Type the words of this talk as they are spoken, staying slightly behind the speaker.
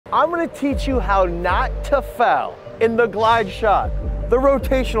I'm gonna teach you how not to foul in the glide shot, the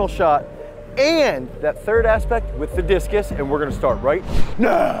rotational shot, and that third aspect with the discus, and we're gonna start right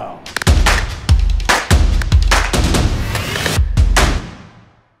now.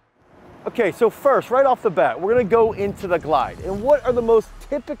 Okay, so first, right off the bat, we're gonna go into the glide. And what are the most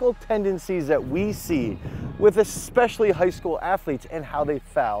typical tendencies that we see with especially high school athletes and how they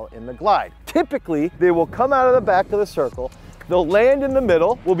foul in the glide? Typically, they will come out of the back of the circle, they'll land in the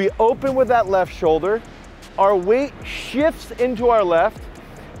middle, we'll be open with that left shoulder, our weight shifts into our left,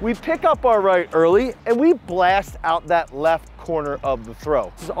 we pick up our right early, and we blast out that left corner of the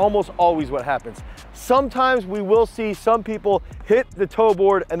throw. This is almost always what happens. Sometimes we will see some people hit the toe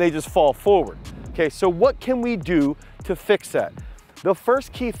board and they just fall forward. Okay, so what can we do to fix that? The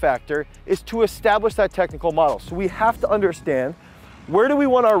first key factor is to establish that technical model. So we have to understand, where do we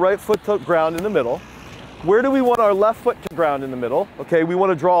want our right foot to ground in the middle? Where do we want our left foot to ground in the middle? Okay, we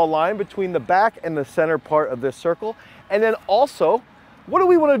want to draw a line between the back and the center part of this circle. And then also, what do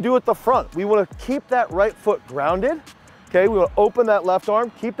we want to do at the front? We want to keep that right foot grounded. Okay, we want to open that left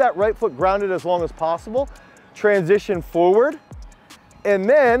arm, keep that right foot grounded as long as possible, transition forward, and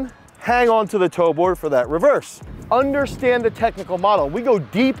then hang on to the toe board for that reverse. Understand the technical model. We go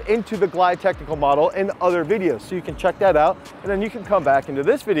deep into the glide technical model in other videos, so you can check that out, and then you can come back into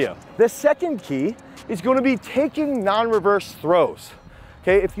this video. The second key is going to be taking non-reverse throws.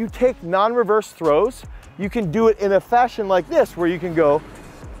 Okay, if you take non-reverse throws, you can do it in a fashion like this, where you can go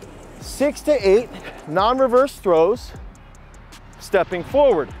 6 to 8 non-reverse throws, stepping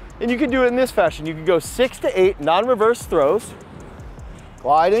forward. And you can do it in this fashion. You can go 6 to 8 non-reverse throws,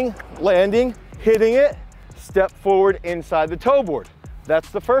 gliding, landing, hitting it, step forward inside the toe board.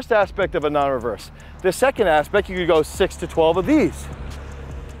 That's the first aspect of a non-reverse. The second aspect, you could go 6 to 12 of these.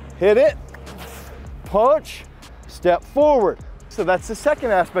 Hit it, punch, step forward. So that's the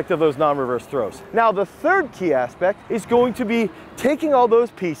second aspect of those non-reverse throws. Now the third key aspect is going to be taking all those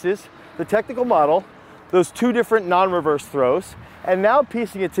pieces, the technical model, those two different non-reverse throws, and now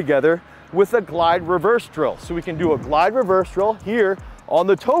piecing it together with a glide reverse drill. So we can do a glide reverse drill here on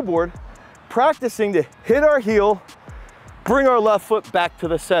the toe board, practicing to hit our heel, bring our left foot back to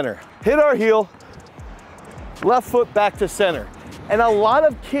the center. Hit our heel, left foot back to center. And a lot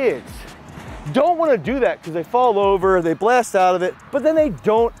of kids don't want to do that because they fall over, they blast out of it, but then they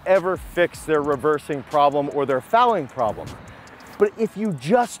don't ever fix their reversing problem or their fouling problem. But if you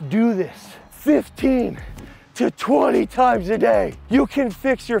just do this 15 to 20 times a day, you can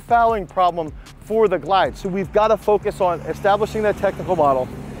fix your fouling problem for the glide. So we've got to focus on establishing that technical model,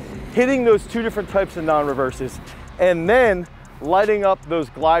 hitting those two different types of non-reverses, and then lighting up those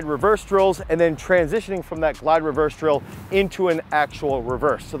glide reverse drills, and then transitioning from that glide reverse drill into an actual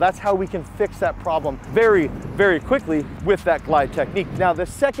reverse. So that's how we can fix that problem very, very quickly with that glide technique. Now, the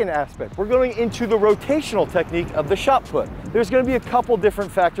second aspect, we're going into the rotational technique of the shot put. There's going to be a couple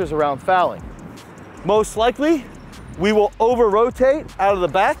different factors around fouling. Most likely, we will over-rotate out of the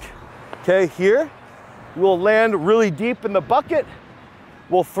back. Okay, here. We'll land really deep in the bucket.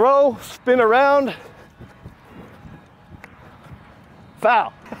 We'll throw, spin around,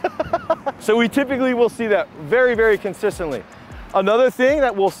 foul. So we typically will see that very, very consistently. Another thing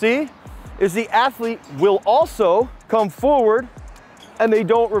that we'll see is the athlete will also come forward and they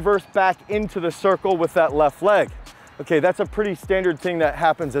don't reverse back into the circle with that left leg. Okay, that's a pretty standard thing that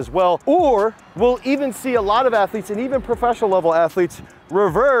happens as well. Or we'll even see a lot of athletes, and even professional level athletes,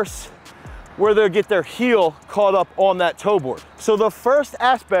 reverse where they'll get their heel caught up on that toe board. So the first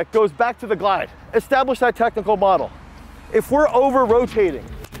aspect goes back to the glide. Establish that technical model. If we're over rotating,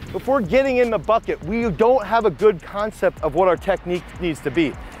 if we're getting in the bucket, we don't have a good concept of what our technique needs to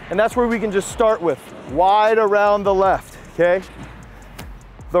be. And that's where we can just start with wide around the left, okay?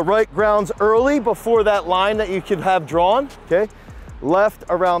 The right grounds early before that line that you could have drawn, okay? Left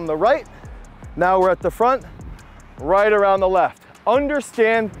around the right. Now we're at the front, right around the left.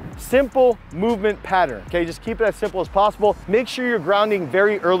 Understand simple movement pattern, okay? Just keep it as simple as possible. Make sure you're grounding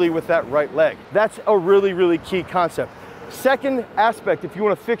very early with that right leg. That's a really, really key concept. Second aspect, if you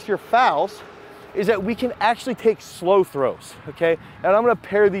want to fix your fouls, is that we can actually take slow throws, okay? And I'm going to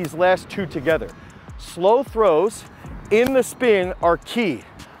pair these last two together. Slow throws in the spin are key.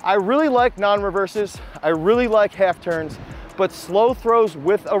 I really like non-reverses, I really like half turns, but slow throws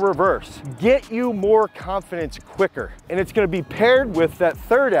with a reverse get you more confidence quicker. And it's going to be paired with that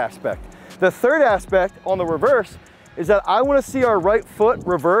third aspect. The third aspect on the reverse is that I want to see our right foot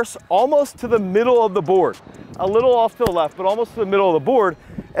reverse almost to the middle of the board. A little off to the left, but almost to the middle of the board.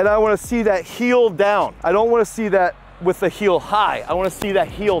 And I want to see that heel down. I don't want to see that with the heel high. I want to see that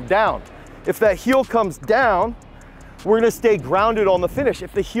heel down. If that heel comes down, we're gonna stay grounded on the finish.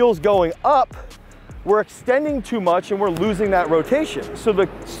 If the heel's going up, we're extending too much and we're losing that rotation. So the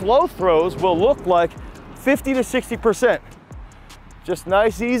slow throws will look like 50 to 60%. Just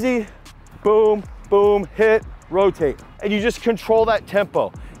nice, easy, boom, boom, hit, rotate. And you just control that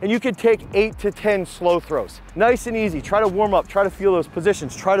tempo. And you can take 8 to 10 slow throws. Nice and easy. Try to warm up, try to feel those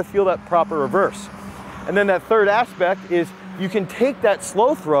positions, try to feel that proper reverse. And then that third aspect is you can take that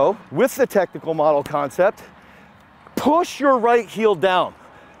slow throw with the technical model concept, push your right heel down.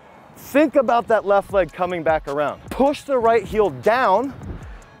 Think about that left leg coming back around. Push the right heel down,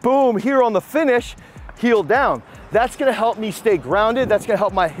 boom, here on the finish, heel down. That's gonna help me stay grounded. That's gonna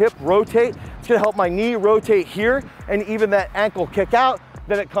help my hip rotate. It's gonna help my knee rotate here, and even that ankle kick out,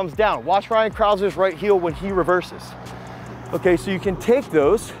 then it comes down. Watch Ryan Krauser's right heel when he reverses. Okay, so you can take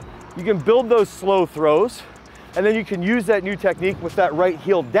those, you can build those slow throws, and then you can use that new technique with that right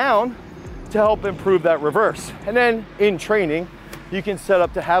heel down to help improve that reverse. And then in training, you can set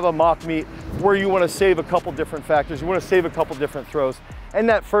up to have a mock meet where you want to save a couple different factors, you want to save a couple different throws, and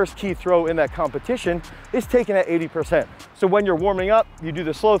that first key throw in that competition is taken at 80%. So when you're warming up, you do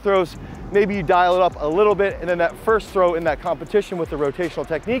the slow throws, maybe you dial it up a little bit, and then that first throw in that competition with the rotational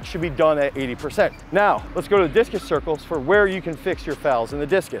technique should be done at 80%. Now, let's go to the discus circles for where you can fix your fouls in the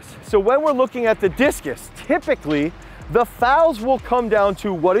discus. So when we're looking at the discus, typically, the fouls will come down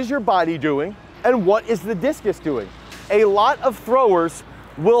to what is your body doing and what is the discus doing. A lot of throwers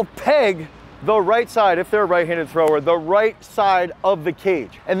will peg the right side, if they're a right-handed thrower, the right side of the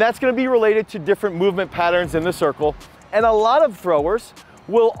cage. And that's gonna be related to different movement patterns in the circle. And a lot of throwers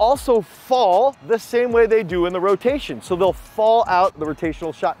will also fall the same way they do in the rotation. So they'll fall out, the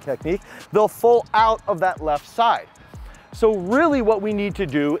rotational shot technique, they'll fall out of that left side. So really what we need to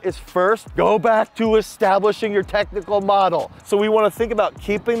do is first go back to establishing your technical model. So we wanna think about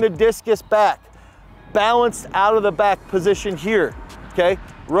keeping the discus back, balanced out of the back position here, okay?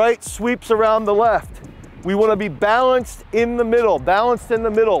 Right sweeps around the left. We wanna be balanced in the middle,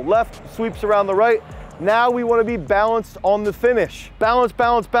 left sweeps around the right. Now we wanna be balanced on the finish. Balance,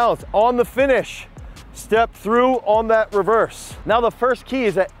 balance, balance, on the finish. Step through on that reverse. Now the first key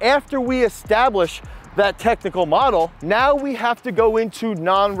is that after we establish that technical model, now we have to go into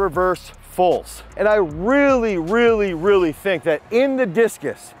non-reverse fulls. And I really, really, really think that in the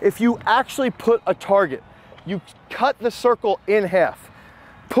discus, if you actually put a target, you cut the circle in half,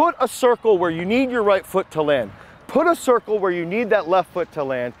 put a circle where you need your right foot to land, put a circle where you need that left foot to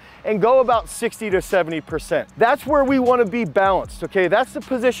land, and go about 60 to 70%. That's where we want to be balanced, okay? That's the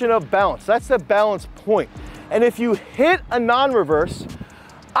position of balance. That's the balance point. And if you hit a non-reverse,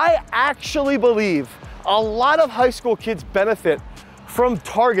 I actually believe a lot of high school kids benefit from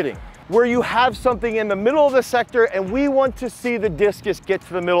targeting, where you have something in the middle of the sector and we want to see the discus get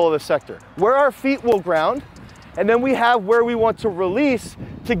to the middle of the sector, where our feet will ground, and then we have where we want to release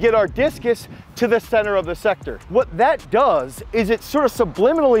to get our discus to the center of the sector. What that does is it sort of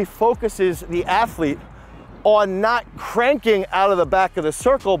subliminally focuses the athlete on not cranking out of the back of the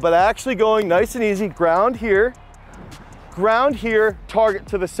circle, but actually going nice and easy, ground here, target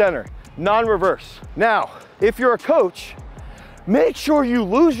to the center, non-reverse. Now, if you're a coach, make sure you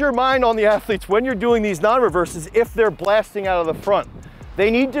lose your mind on the athletes when you're doing these non-reverses if they're blasting out of the front. They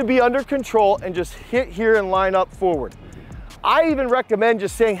need to be under control and just hit here and line up forward. I even recommend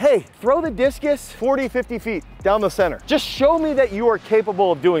just saying, hey, throw the discus 40, 50 feet down the center. Just show me that you are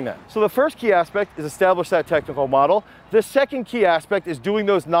capable of doing that. So the first key aspect is establish that technical model. The second key aspect is doing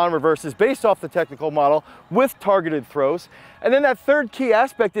those non-reverses based off the technical model with targeted throws. And then that third key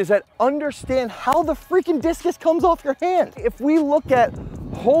aspect is that understand how the freaking discus comes off your hand. If we look at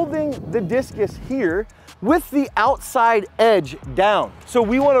holding the discus here with the outside edge down. So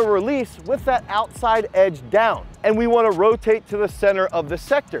we want to release with that outside edge down, and we want to rotate to the center of the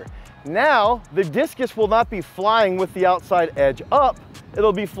sector. Now, the discus will not be flying with the outside edge up,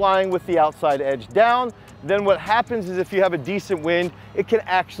 it'll be flying with the outside edge down. Then what happens is if you have a decent wind, it can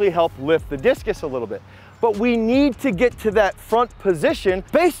actually help lift the discus a little bit. But we need to get to that front position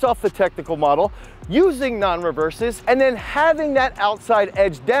based off the technical model, using non-reverses, and then having that outside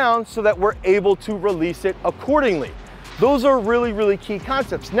edge down so that we're able to release it accordingly. Those are really, really key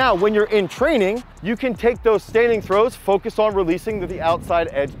concepts. Now, when you're in training, you can take those standing throws, focus on releasing the outside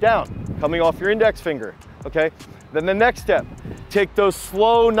edge down, coming off your index finger, okay? Then the next step, take those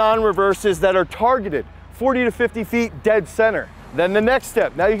slow non-reverses that are targeted, 40 to 50 feet dead center. Then the next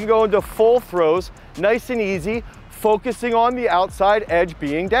step, now you can go into full throws, nice and easy, focusing on the outside edge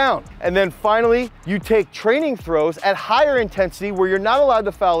being down. And then finally, you take training throws at higher intensity where you're not allowed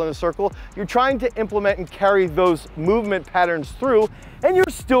to foul in a circle. You're trying to implement and carry those movement patterns through, and you're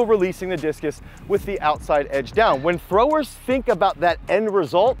still releasing the discus with the outside edge down. When throwers think about that end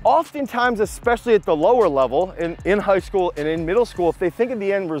result, oftentimes, especially at the lower level, in high school and in middle school, if they think of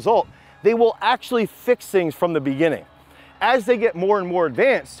the end result, they will actually fix things from the beginning. As they get more and more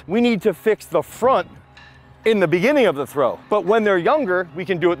advanced, we need to fix the front in the beginning of the throw. But when they're younger, we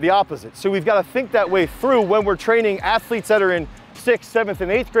can do it the opposite. So we've got to think that way through when we're training athletes that are in 6th, 7th,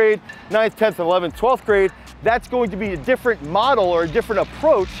 and 8th grade, 9th, 10th, 11th, 12th grade. That's going to be a different model or a different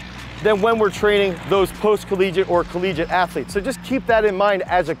approach than when we're training those post-collegiate or collegiate athletes. So just keep that in mind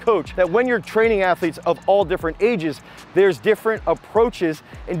as a coach, that when you're training athletes of all different ages, there's different approaches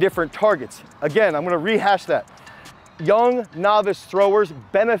and different targets. Again, I'm gonna rehash that. Young novice throwers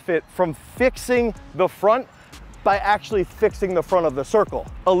benefit from fixing the front by actually fixing the front of the circle.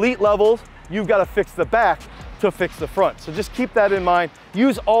 Elite levels, you've got to fix the back to fix the front. So just keep that in mind.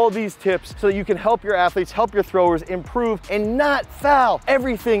 Use all these tips so that you can help your athletes, help your throwers improve and not foul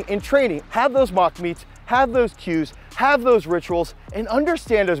everything in training. Have those mock meets, have those cues, have those rituals, and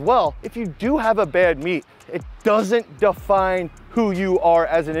understand as well, if you do have a bad meet, it doesn't define who you are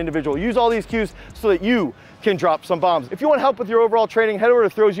as an individual. Use all these cues so that you can drop some bombs. If you want help with your overall training, head over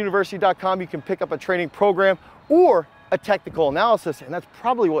to throwsuniversity.com. You can pick up a training program or a technical analysis, and that's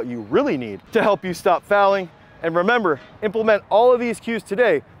probably what you really need to help you stop fouling. And remember, implement all of these cues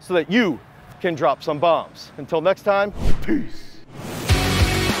today so that you can drop some bombs. Until next time, peace.